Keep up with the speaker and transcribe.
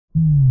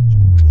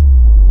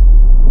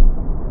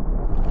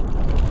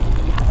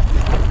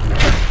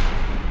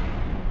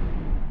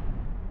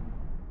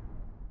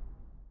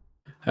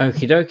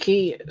Okie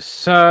dokie.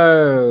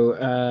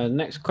 So,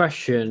 next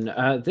question.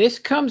 This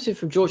comes in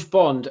from George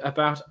Bond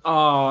about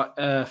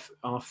our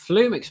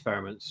flume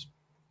experiments.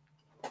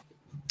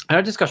 I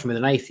had a discussion with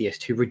an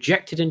atheist who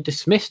rejected and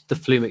dismissed the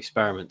flume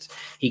experiments.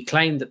 He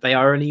claimed that they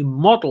are only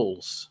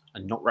models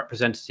and not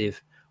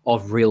representative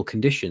of real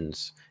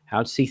conditions.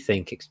 How does he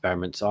think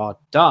experiments are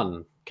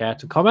done? Care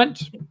to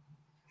comment?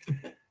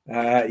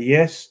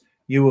 Yes,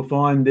 you will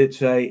find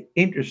it's a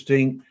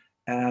interesting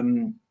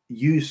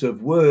use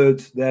of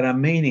words that are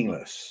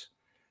meaningless.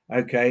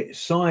 Okay,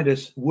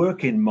 scientists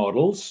work in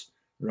models,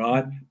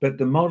 right? But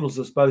the models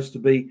are supposed to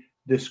be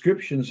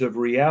descriptions of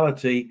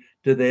reality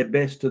to their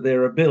best of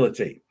their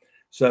ability.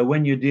 So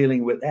when you're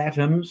dealing with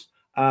atoms,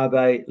 are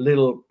they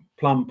little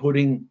plum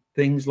pudding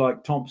things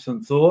like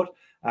Thomson thought?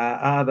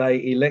 Are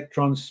they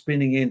electrons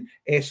spinning in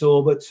s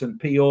orbits and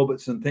p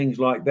orbits and things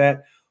like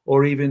that?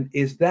 Or even,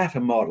 is that a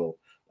model?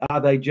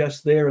 Are they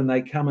just there and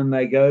they come and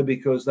they go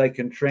because they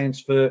can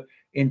transfer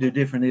into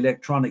different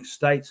electronic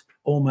states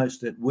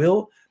almost at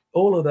will?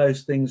 All of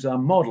those things are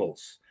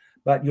models.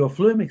 But your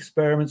flume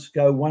experiments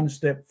go one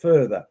step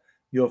further.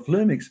 Your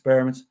flume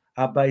experiments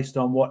are based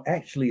on what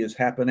actually is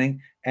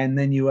happening, and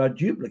then you are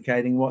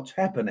duplicating what's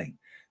happening.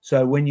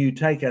 So when you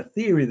take a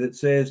theory that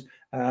says,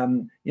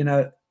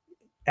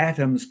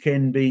 atoms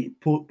can be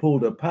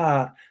pulled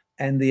apart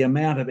and the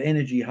amount of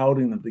energy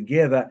holding them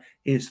together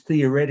is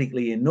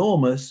theoretically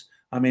enormous.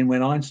 I mean,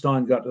 when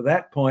Einstein got to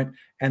that point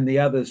and the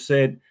others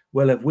said,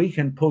 well, if we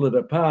can pull it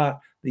apart,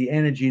 the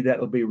energy that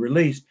will be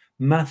released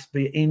must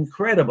be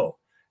incredible,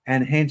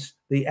 and hence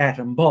the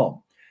atom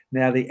bomb.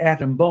 Now, the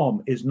atom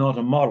bomb is not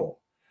a model.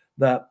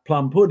 The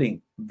plum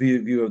pudding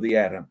view of the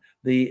atom,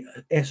 the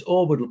s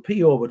orbital,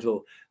 p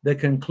orbital, the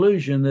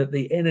conclusion that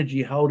the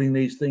energy holding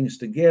these things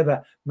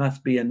together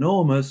must be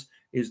enormous,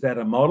 is that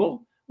a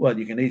model? Well,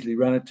 you can easily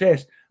run a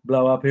test,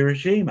 blow up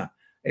Hiroshima.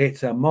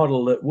 It's a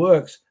model that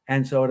works,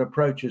 and so it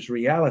approaches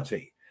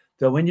reality.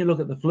 So when you look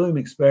at the flume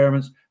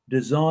experiments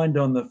designed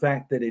on the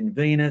fact that in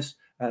Venice,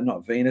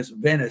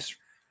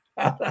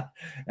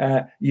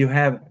 you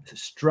have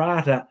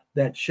strata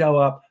that show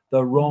up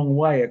the wrong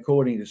way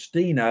according to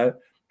Steno,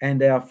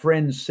 and our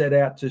friends set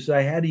out to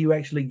say, how do you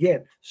actually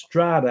get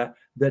strata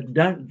that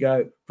don't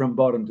go from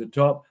bottom to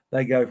top,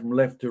 they go from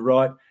left to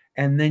right,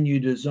 and then you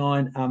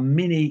design a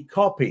mini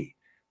copy.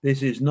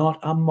 This is not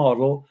a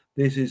model,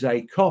 this is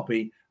a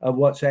copy of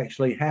what's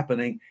actually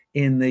happening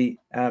in the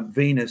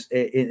Venice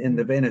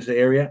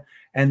area,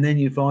 and then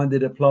you find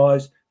it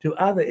applies to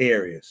other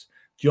areas.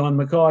 John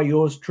Mackay,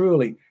 yours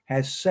truly,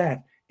 has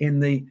sat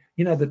in the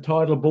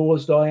tidal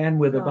bores, Diane,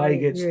 where the bay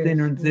gets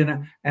thinner and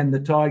thinner and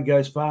the tide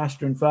goes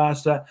faster and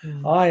faster.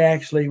 I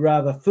actually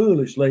rather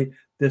foolishly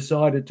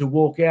decided to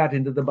walk out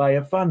into the Bay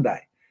of Fundy.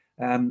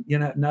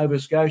 Nova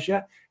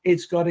Scotia,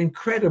 it's got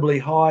incredibly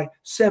high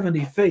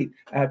 70 feet,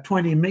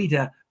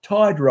 20-meter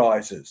tide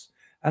rises.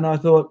 And I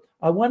thought,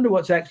 I wonder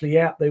what's actually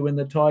out there when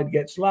the tide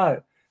gets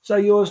low. So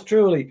yours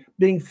truly,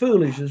 being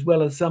foolish as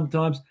well as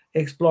sometimes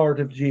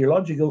explorative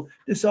geological,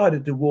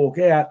 decided to walk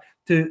out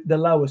to the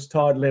lowest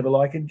tide level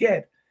I could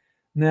get.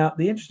 Now,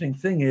 the interesting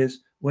thing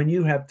is, when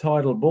you have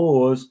tidal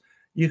bores,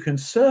 you can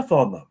surf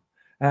on them.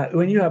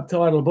 When you have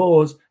tidal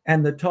bores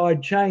and the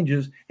tide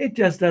changes, it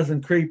just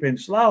doesn't creep in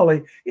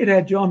slowly. It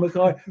had John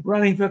Mackay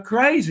running for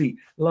crazy,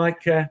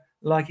 like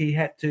he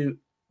had to,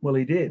 well,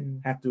 he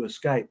did have to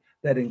escape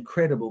that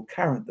incredible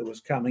current that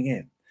was coming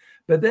in.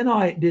 But then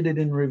I did it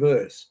in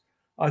reverse.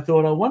 I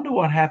thought, I wonder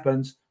what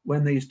happens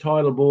when these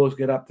tidal bores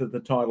get up to the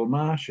tidal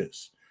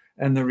marshes.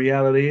 And the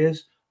reality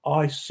is,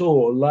 I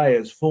saw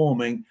layers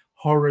forming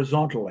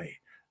horizontally.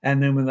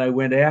 And then when they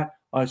went out,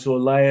 I saw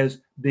layers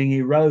being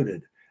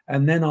eroded.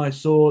 And then I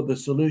saw the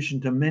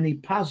solution to many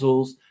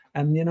puzzles.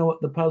 And you know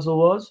what the puzzle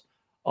was?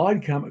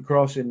 I'd come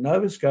across in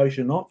Nova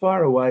Scotia, not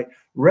far away,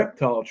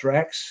 reptile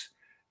tracks,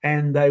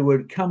 and they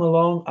would come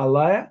along a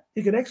layer.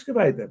 You could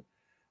excavate them,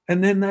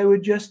 and then they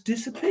would just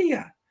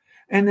disappear.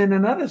 And then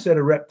another set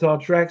of reptile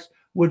tracks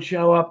would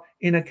show up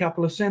in a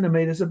couple of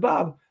centimeters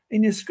above.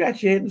 And you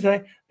scratch your head and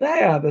say,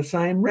 they are the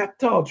same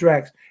reptile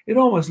tracks. It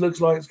almost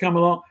looks like it's come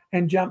along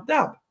and jumped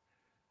up.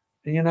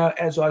 And,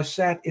 as I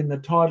sat in the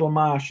tidal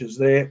marshes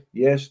there,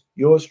 yes,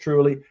 yours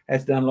truly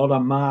has done a lot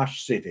of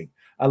marsh sitting,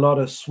 a lot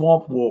of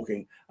swamp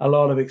walking, a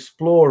lot of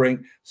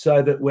exploring,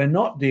 so that we're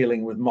not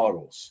dealing with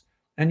models.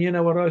 And you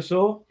know what I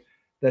saw?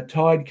 The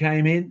tide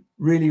came in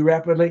really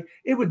rapidly.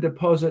 It would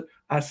deposit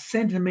a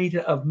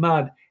centimeter of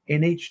mud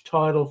in each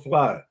tidal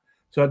flow.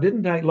 So it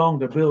didn't take long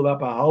to build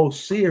up a whole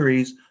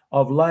series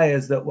of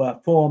layers that were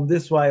formed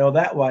this way or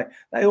that way.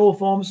 They all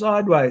formed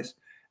sideways.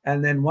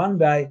 And then one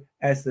day,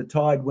 as the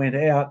tide went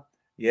out,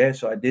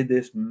 yes, I did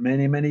this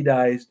many, many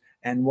days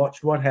and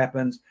watched what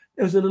happens.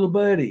 There was a little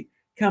birdie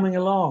coming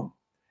along,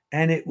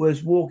 and it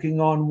was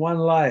walking on one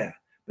layer.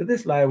 But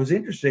this layer was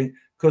interesting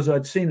because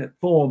I'd seen it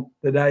form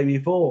the day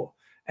before.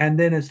 And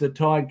then as the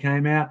tide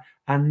came out,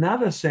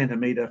 another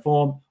centimeter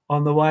formed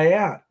on the way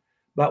out.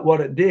 But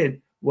what it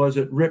did was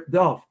it ripped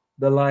off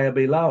the layer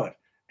below it.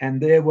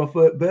 And there were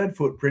bird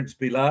footprints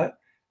below,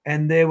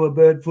 and there were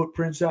bird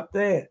footprints up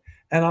there.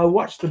 and I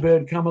watch the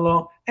bird come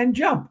along and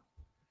jump.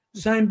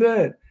 Same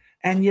bird.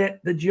 And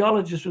yet the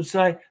geologist would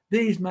say,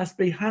 these must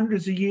be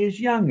hundreds of years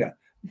younger.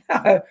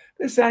 No,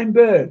 the same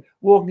bird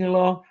walking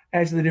along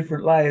as the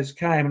different layers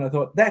came. And I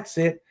thought, that's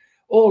it.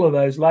 All of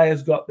those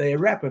layers got there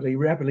rapidly,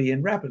 rapidly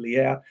in,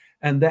 rapidly out.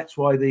 And that's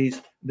why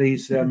these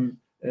flume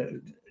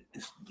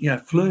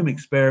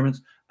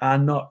experiments are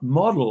not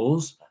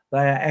models. They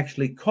are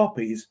actually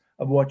copies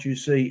of what you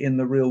see in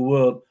the real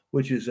world,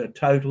 which is a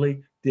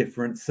totally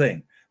different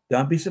thing.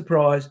 Don't be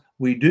surprised.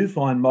 We do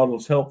find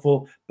models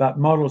helpful, but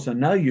models are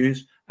no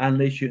use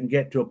unless you can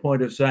get to a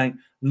point of saying,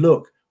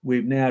 look,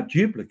 we've now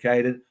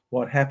duplicated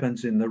what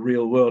happens in the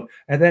real world.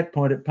 At that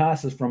point, it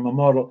passes from a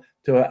model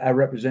to a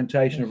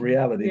representation of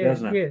reality,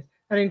 doesn't it? Yes.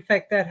 And in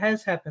fact, that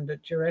has happened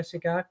at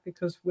Jurassic Ark,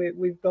 because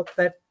we've got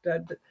that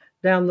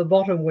down the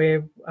bottom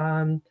where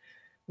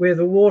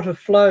the water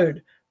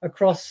flowed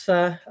across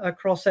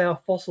our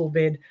fossil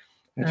bed.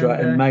 That's right,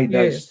 and made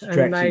those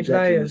tracks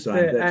exactly the same.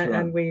 That's right.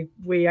 And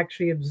we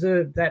actually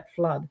observed that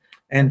flood.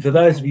 And for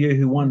those of you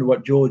who wonder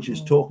what George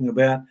is talking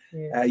about,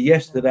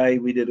 yesterday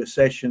we did a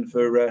session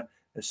for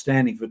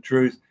Standing for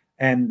Truth,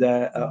 and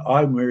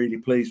I'm really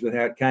pleased with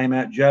how it came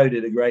out. Joe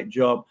did a great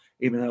job,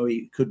 even though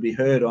he could be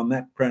heard on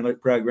that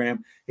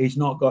program. He's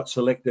not got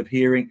selective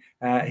hearing.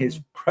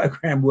 His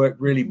program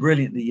worked really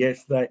brilliantly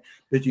yesterday,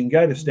 but you can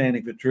go to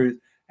Standing for Truth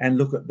and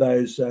look at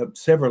those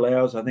several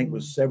hours. I think it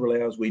was several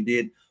hours we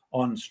did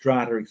on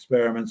strata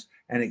experiments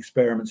and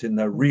experiments in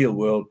the real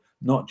world,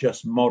 not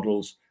just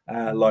models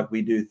like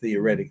we do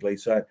theoretically.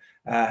 So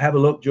have a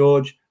look,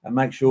 George, and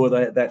make sure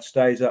that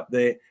stays up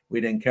there.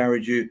 We'd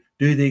encourage you,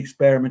 do the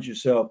experiment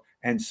yourself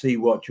and see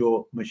what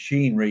your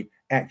machinery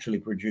actually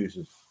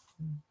produces.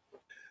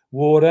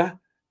 Water,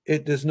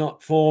 it does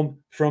not form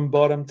from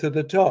bottom to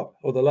the top,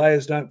 or the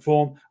layers don't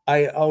form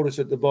oldest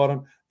at the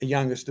bottom,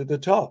 youngest at the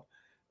top.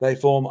 They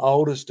form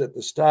oldest at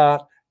the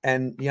start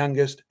and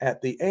youngest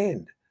at the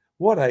end.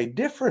 What a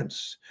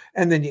difference.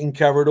 And then you can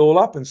cover it all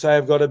up and say,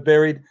 I've got a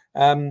buried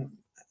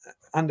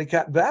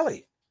undercut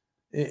valley.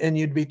 And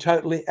you'd be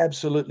totally,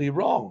 absolutely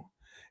wrong.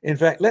 In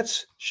fact,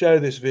 let's show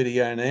this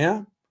video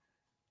now,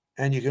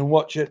 and you can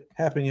watch it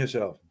happen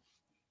yourself.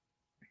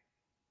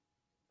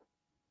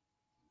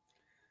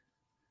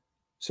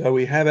 So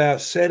we have our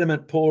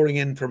sediment pouring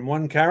in from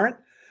one current.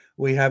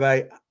 We have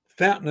a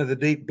fountain of the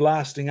deep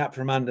blasting up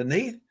from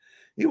underneath.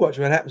 You watch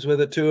what happens when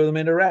the two of them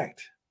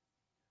interact.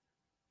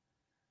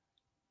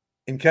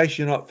 In case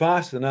you're not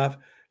fast enough,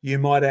 you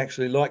might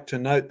actually like to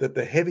note that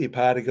the heavy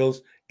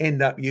particles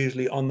end up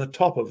usually on the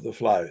top of the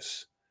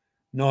flows,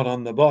 not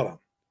on the bottom.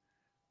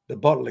 The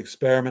bottle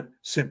experiment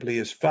simply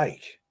is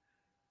fake.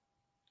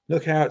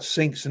 Look how it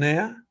sinks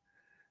now.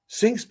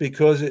 Sinks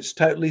because it's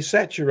totally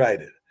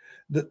saturated.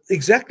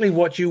 Exactly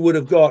what you would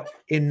have got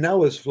in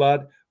Noah's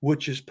flood,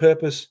 which is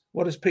purpose,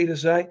 what does Peter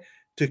say?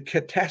 To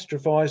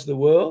catastrophize the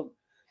world.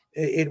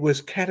 It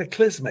was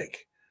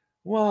cataclysmic.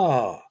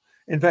 Wow.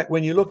 In fact,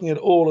 when you're looking at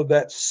all of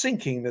that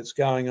sinking that's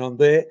going on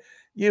there,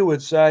 you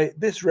would say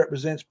this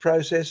represents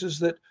processes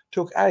that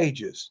took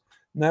ages.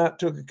 Now, it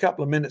took a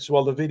couple of minutes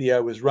while the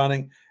video was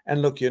running,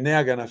 and look, you're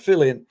now going to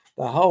fill in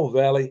the whole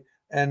valley.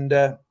 And,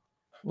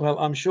 well,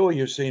 I'm sure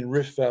you've seen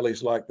rift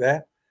valleys like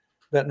that,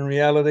 but in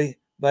reality,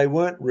 they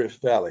weren't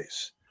rift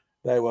valleys.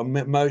 They were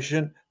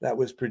motion that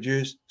was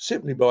produced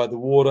simply by the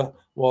water,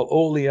 while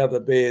all the other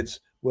beds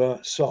were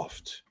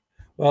soft.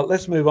 Well,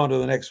 let's move on to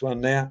the next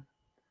one now.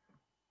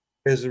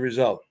 Here's the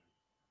result.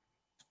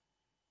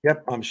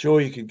 Yep, I'm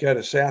sure you could go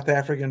to South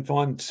Africa and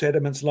find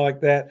sediments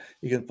like that.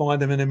 You can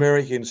find them in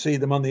America. You can see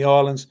them on the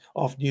islands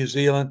off New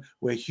Zealand,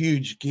 where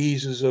huge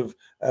geysers of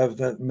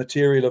the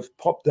material have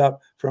popped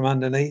up from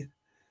underneath.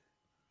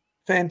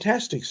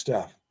 Fantastic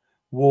stuff.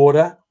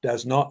 Water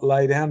does not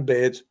lay down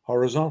beds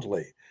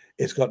horizontally.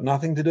 It's got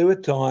nothing to do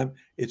with time.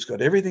 It's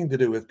got everything to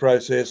do with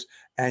process.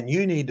 And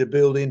you need to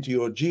build into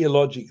your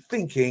geologic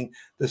thinking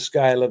the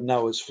scale of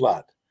Noah's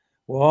flood.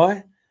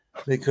 Why?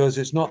 Because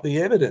it's not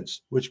the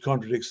evidence which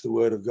contradicts the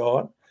word of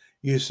God.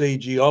 You see,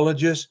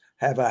 geologists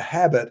have a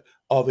habit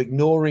of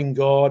ignoring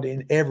God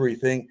in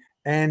everything,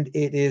 and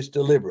it is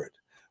deliberate.